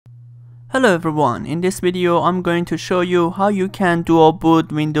Hello everyone, in this video I'm going to show you how you can dual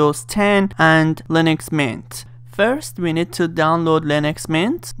boot Windows 10 and Linux Mint. First we need to download Linux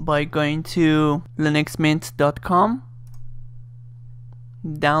Mint by going to linuxmint.com,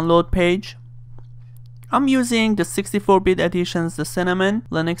 download page. I'm using the 64-bit editions, the Cinnamon,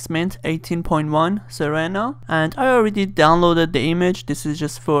 Linux Mint 18.1 Serena, and I already downloaded the image. This is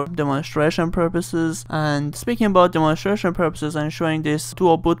just for demonstration purposes. And speaking about demonstration purposes and showing this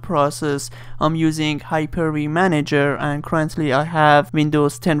dual boot process, I'm using Hyper-V Manager, and currently I have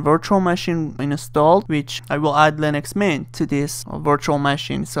Windows 10 virtual machine installed, which I will add Linux Mint to this virtual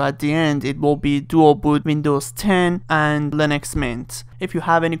machine. So at the end it will be dual boot Windows 10 and Linux Mint. If you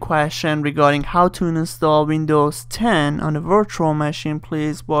have any question regarding how to install Windows 10 on a virtual machine,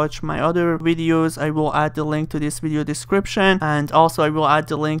 please watch my other videos. I will add the link to this video description, and also I will add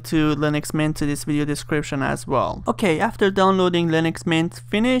the link to Linux Mint to this video description as well. Okay, after downloading Linux Mint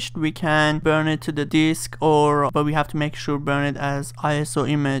finished, we can burn it to the disk, but we have to make sure burn it as ISO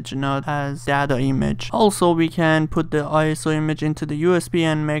image, not as data image. Also, we can put the ISO image into the USB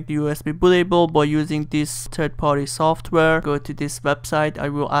and make the USB bootable by using this third-party software. Go to this website. I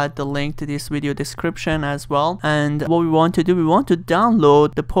will add the link to this video description as well. And what we want to do, we want to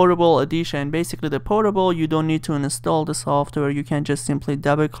download the portable edition. Basically the portable, you don't need to install the software. You can just simply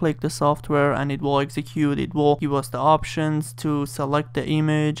double click the software and it will execute. It will give us the options to select the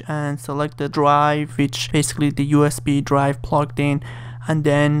image and select the drive, which basically the USB drive plugged in, and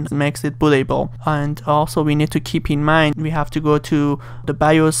then makes it bootable. And also we need to keep in mind, we have to go to the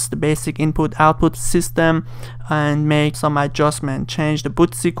BIOS, the basic input output system, and make some adjustment, change the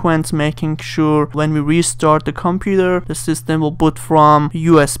boot sequence, making sure when we restart the computer the system will boot from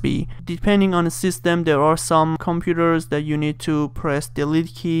USB. Depending on the system, there are some computers that you need to press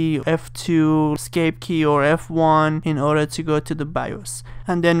delete key, F2, escape key, or F1 in order to go to the BIOS.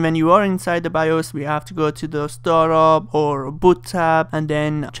 And then when you are inside the BIOS, we have to go to the startup or boot tab and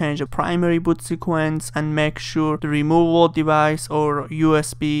then change the primary boot sequence and make sure the removable device or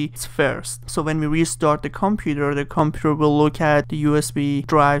USB is first. So when we restart the computer will look at the USB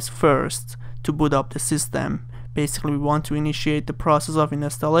drives first to boot up the system. Basically we want to initiate the process of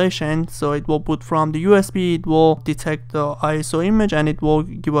installation, so it will boot from the USB, it will detect the ISO image, and it will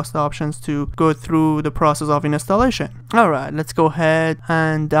give us the options to go through the process of installation. Alright, let's go ahead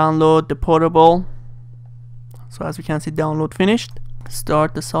and download the portable. So as we can see, download finished.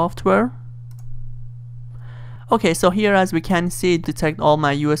 Start the software. Okay, so here as we can see, detect all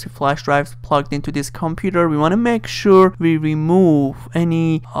my USB flash drives plugged into this computer. We want to make sure we remove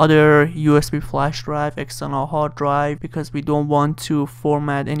any other USB flash drive, external hard drive, because we don't want to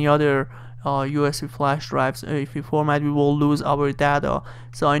format any other USB flash drives. If we format, we will lose our data.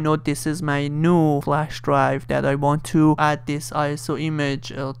 So I know this is my new flash drive that I want to add this ISO image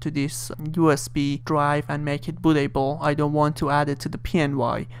to this USB drive and make it bootable. I don't want to add it to the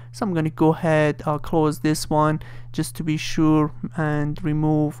PNY. So I'm going to go ahead, close this one just to be sure and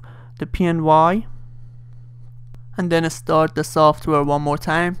remove the PNY. And then start the software one more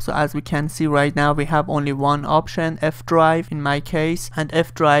time. So as we can see right now, we have only one option, F drive in my case, and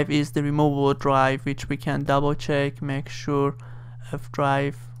F drive is the removable drive, which we can double check, make sure F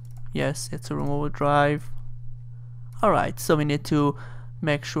drive, yes, it's a removable drive. Alright, so we need to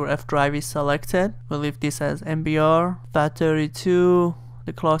make sure F drive is selected. We'll leave this as MBR, FAT32,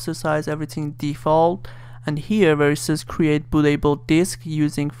 the cluster size, everything default. And here where it says create bootable disk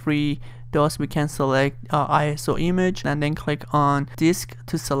using free DOS, we can select ISO image and then click on disk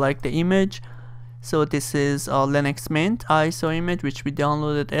to select the image. So this is Linux Mint ISO image, which we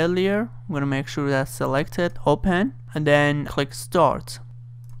downloaded earlier. I'm going to make sure that's selected, open, and then click start.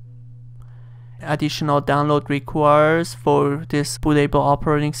 Additional download requires for this bootable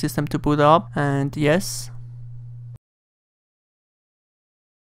operating system to boot up, and yes.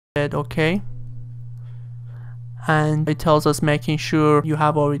 Hit OK. And it tells us making sure you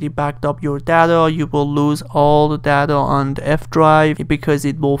have already backed up your data. You will lose all the data on the F drive because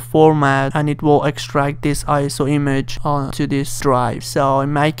it will format and it will extract this ISO image onto this drive. So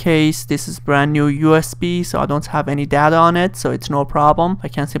in my case, this is brand new USB, so I don't have any data on it, so it's no problem. I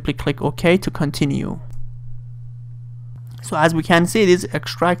can simply click OK to continue. So as we can see, it is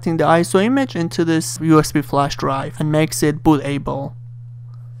extracting the ISO image into this USB flash drive and makes it bootable.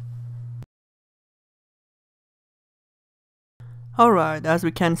 Alright, as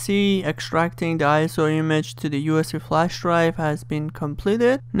we can see, extracting the ISO image to the USB flash drive has been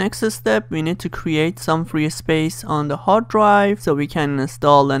completed. Next step, we need to create some free space on the hard drive so we can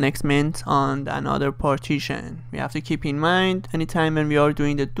install Linux Mint on another partition. We have to keep in mind, anytime when we are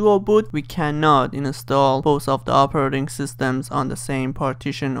doing the dual boot, we cannot install both of the operating systems on the same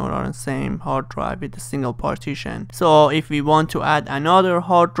partition or on the same hard drive with a single partition. So if we want to add another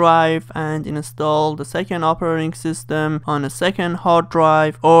hard drive and install the second operating system on a second hard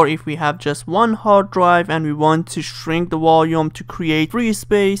drive, or if we have just one hard drive and we want to shrink the volume to create free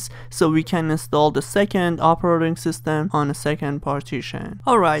space so we can install the second operating system on a second partition.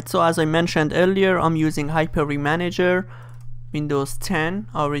 Alright, so as I mentioned earlier, I'm using Hyper-V Manager, Windows 10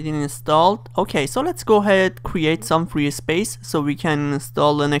 already installed. Okay, so let's go ahead, create some free space so we can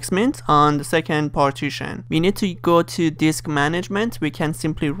install Linux Mint on the second partition. We need to go to Disk Management. We can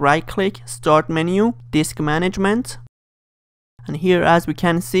simply right click, Start menu, Disk Management. And here, as we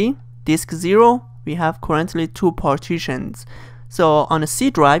can see, disk 0, we have currently 2 partitions. So on a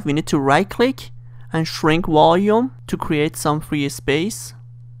C drive, we need to right click and shrink volume to create some free space.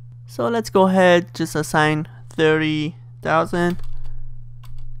 So let's go ahead, just assign 30,000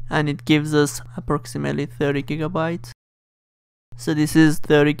 and it gives us approximately 30 gigabytes. So this is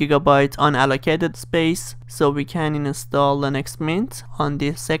 30 gigabytes unallocated space, so we can install Linux Mint on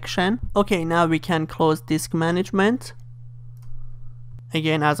this section. Okay, now we can close disk management.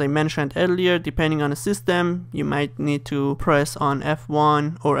 Again, as I mentioned earlier, depending on the system, you might need to press on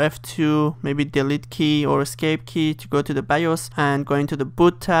F1 or F2, maybe delete key or escape key to go to the BIOS and go into the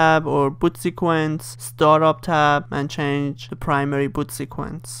boot tab or boot sequence, startup tab, and change the primary boot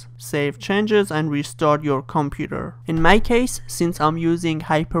sequence. Save changes and restart your computer. In my case, since I'm using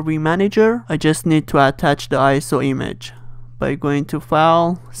Hyper-V Manager, I just need to attach the ISO image by going to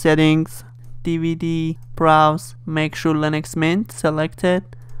File, Settings, DVD, browse, make sure Linux Mint selected,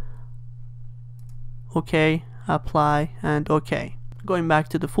 OK, apply, and OK. Going back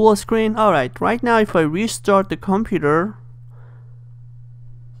to the full screen. Alright, right now if I restart the computer,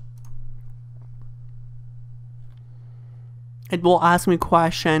 it will ask me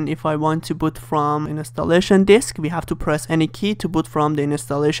question if I want to boot from installation disk. We have to press any key to boot from the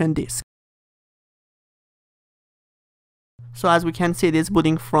installation disk. So as we can see, it is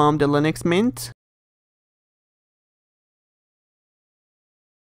booting from the Linux Mint.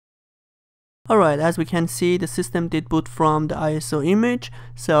 Alright, as we can see, the system did boot from the ISO image.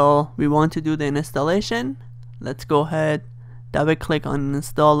 So we want to do the installation. Let's go ahead, double click on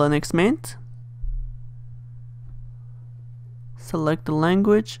install Linux Mint. Select the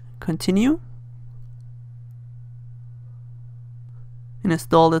language, continue.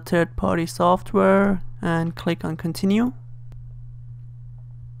 Install the third-party software and click on continue.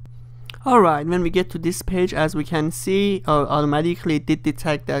 Alright, when we get to this page, as we can see, automatically it did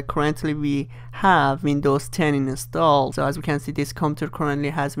detect that currently we have Windows 10 installed. So as we can see, this computer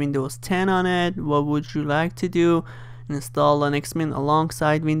currently has Windows 10 on it. What would you like to do? Install Linux Mint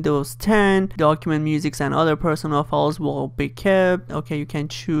alongside Windows 10. Document, music, and other personal files will be kept. Okay, you can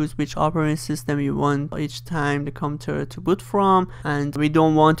choose which operating system you want each time the computer to boot from, and we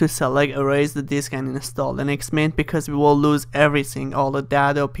don't want to select erase the disk and install Linux Mint because we will lose everything, all the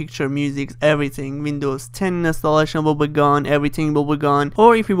data, picture, music, everything. Windows 10 installation will be gone, everything will be gone.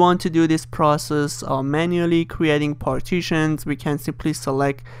 Or if we want to do this process manually, creating partitions, we can simply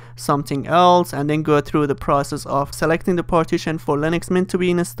select something else and then go through the process of selecting the partition for Linux Mint to be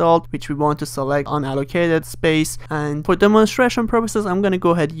installed, which we want to select unallocated space. And for demonstration purposes, I'm going to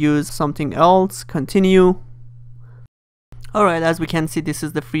go ahead and use something else. Continue. Alright, as we can see, this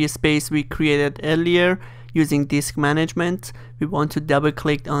is the free space we created earlier using disk management. We want to double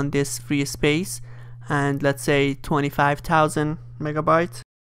click on this free space and let's say 25,000 megabytes,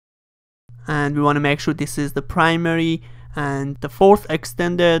 and we want to make sure this is the primary. And the fourth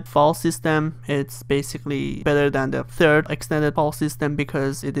extended file system, it's basically better than the third extended file system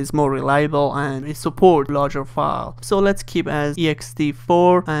because it is more reliable and it supports larger file. So let's keep as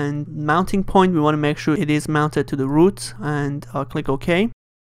ext4, and mounting point, we want to make sure it is mounted to the root, and I'll click OK.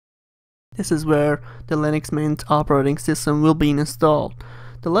 This is where the Linux Mint operating system will be installed.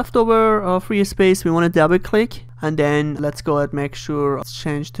 The leftover free space, we want to double click, and then let's go ahead and make sure it's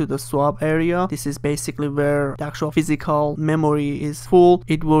changed to the swap area. This is basically where the actual physical memory is full.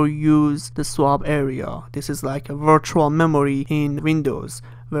 It will use the swap area. This is like a virtual memory in Windows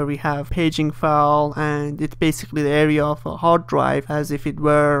where we have paging file, and it's basically the area of a hard drive as if it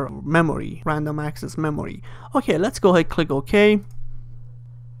were memory, random access memory. Okay, let's go ahead and click OK.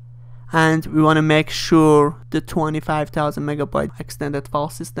 and we want to make sure the 25,000 megabyte extended file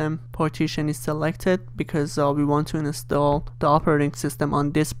system partition is selected, because we want to install the operating system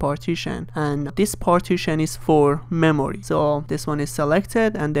on this partition, and this partition is for memory. So this one is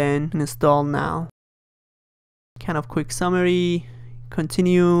selected, and then install now. Kind of quick summary,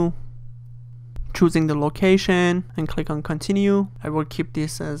 continue, choosing the location and click on continue. I will keep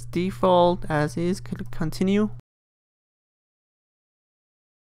this as default as is, click continue.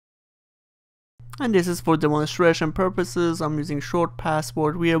 And this is for demonstration purposes. I'm using short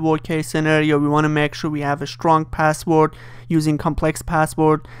password. Real world case scenario, we want to make sure we have a strong password using complex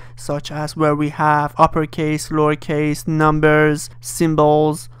password, such as where we have uppercase, lowercase, numbers,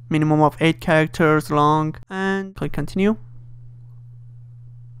 symbols, minimum of 8 characters long, and click continue.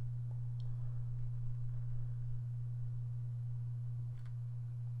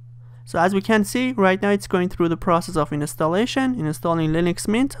 So as we can see, right now it's going through the process of installing Linux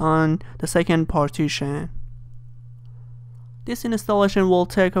Mint on the second partition. This installation will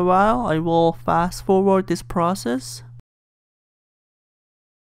take a while. I will fast forward this process.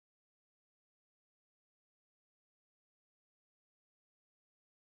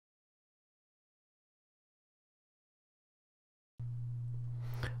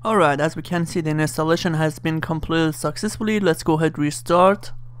 Alright, as we can see, the installation has been completed successfully. Let's go ahead and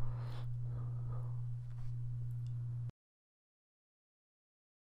restart.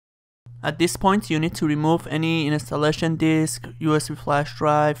 At this point, you need to remove any installation disk, USB flash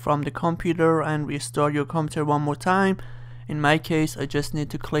drive from the computer and restart your computer one more time. In my case, I just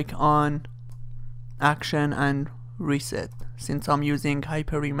need to click on action and reset, since I'm using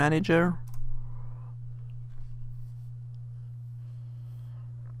Hyper-V Manager.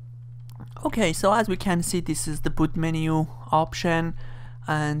 Okay, so as we can see, this is the boot menu option,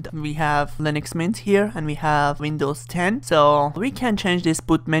 and we have Linux Mint here and we have Windows 10. So we can change this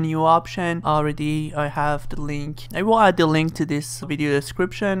boot menu option. Already I have the link. I will add the link to this video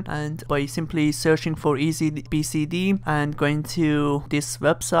description, and by simply searching for easy BCD and going to this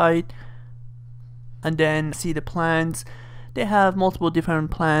website and then see the plans. They have multiple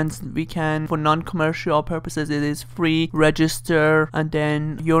different plans. We can, for non-commercial purposes, it is free, register, and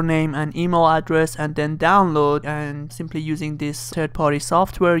then your name and email address, and then download. And simply using this third-party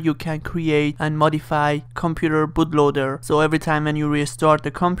software, you can create and modify computer bootloader. So every time when you restart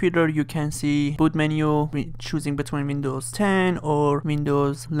the computer, you can see boot menu, choosing between Windows 10 or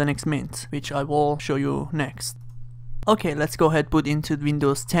Windows Linux Mint, which I will show you next. Okay, let's go ahead, boot into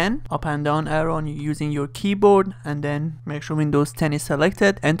Windows 10, up and down arrow on using your keyboard, and then make sure Windows 10 is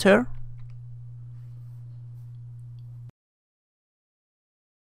selected, enter.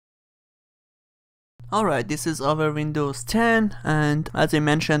 Alright, this is our Windows 10, and as I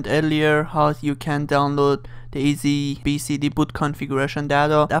mentioned earlier, how you can download the Easy BCD boot configuration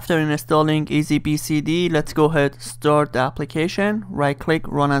data. After installing Easy BCD, let's go ahead, start the application, right click,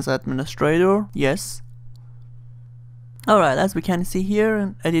 run as administrator, yes. Alright, as we can see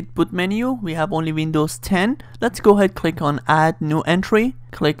here, edit boot menu, we have only Windows 10. Let's go ahead, click on add new entry,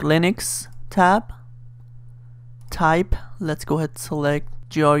 click Linux tab, type, let's go ahead, select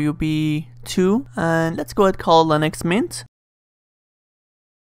GRUB2, and let's go ahead, call Linux Mint.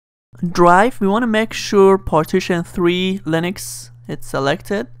 Drive, we want to make sure partition 3 Linux it's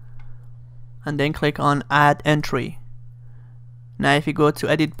selected, and then click on add entry. Now if you go to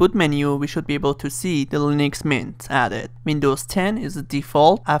edit boot menu, we should be able to see the Linux Mint added. Windows 10 is the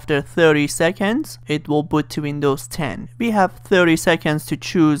default. After 30 seconds, it will boot to Windows 10. We have 30 seconds to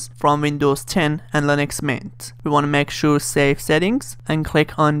choose from Windows 10 and Linux Mint. We want to make sure save settings and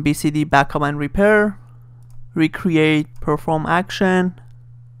click on BCD backup and repair, recreate, perform action.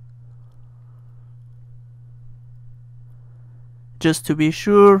 Just to be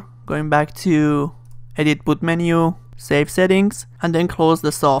sure, going back to edit boot menu, save settings, and then close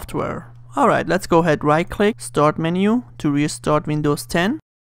the software. Alright, let's go ahead, right click, start menu to restart Windows 10.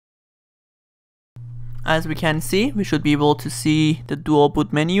 As we can see, we should be able to see the dual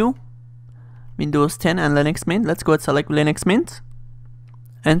boot menu, Windows 10 and Linux Mint. Let's go ahead, select Linux Mint,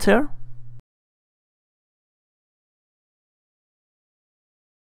 enter.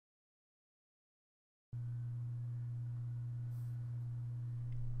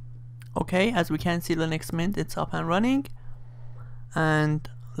 Okay, as we can see, Linux Mint, it's up and running. And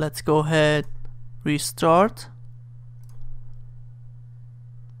let's go ahead, restart,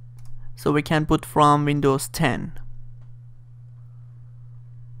 so we can boot from Windows 10.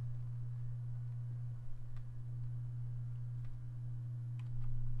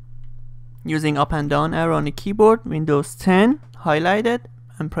 Using up and down arrow on the keyboard, Windows 10, highlighted,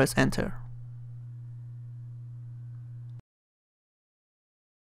 and press enter.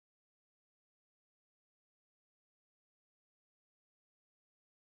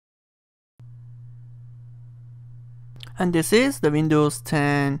 And this is the Windows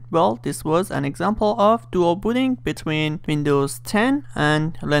 10. Well, this was an example of dual booting between Windows 10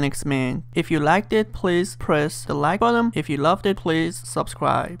 and Linux Mint. If you liked it, please press the like button. If you loved it, please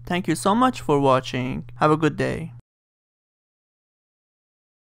subscribe. Thank you so much for watching. Have a good day.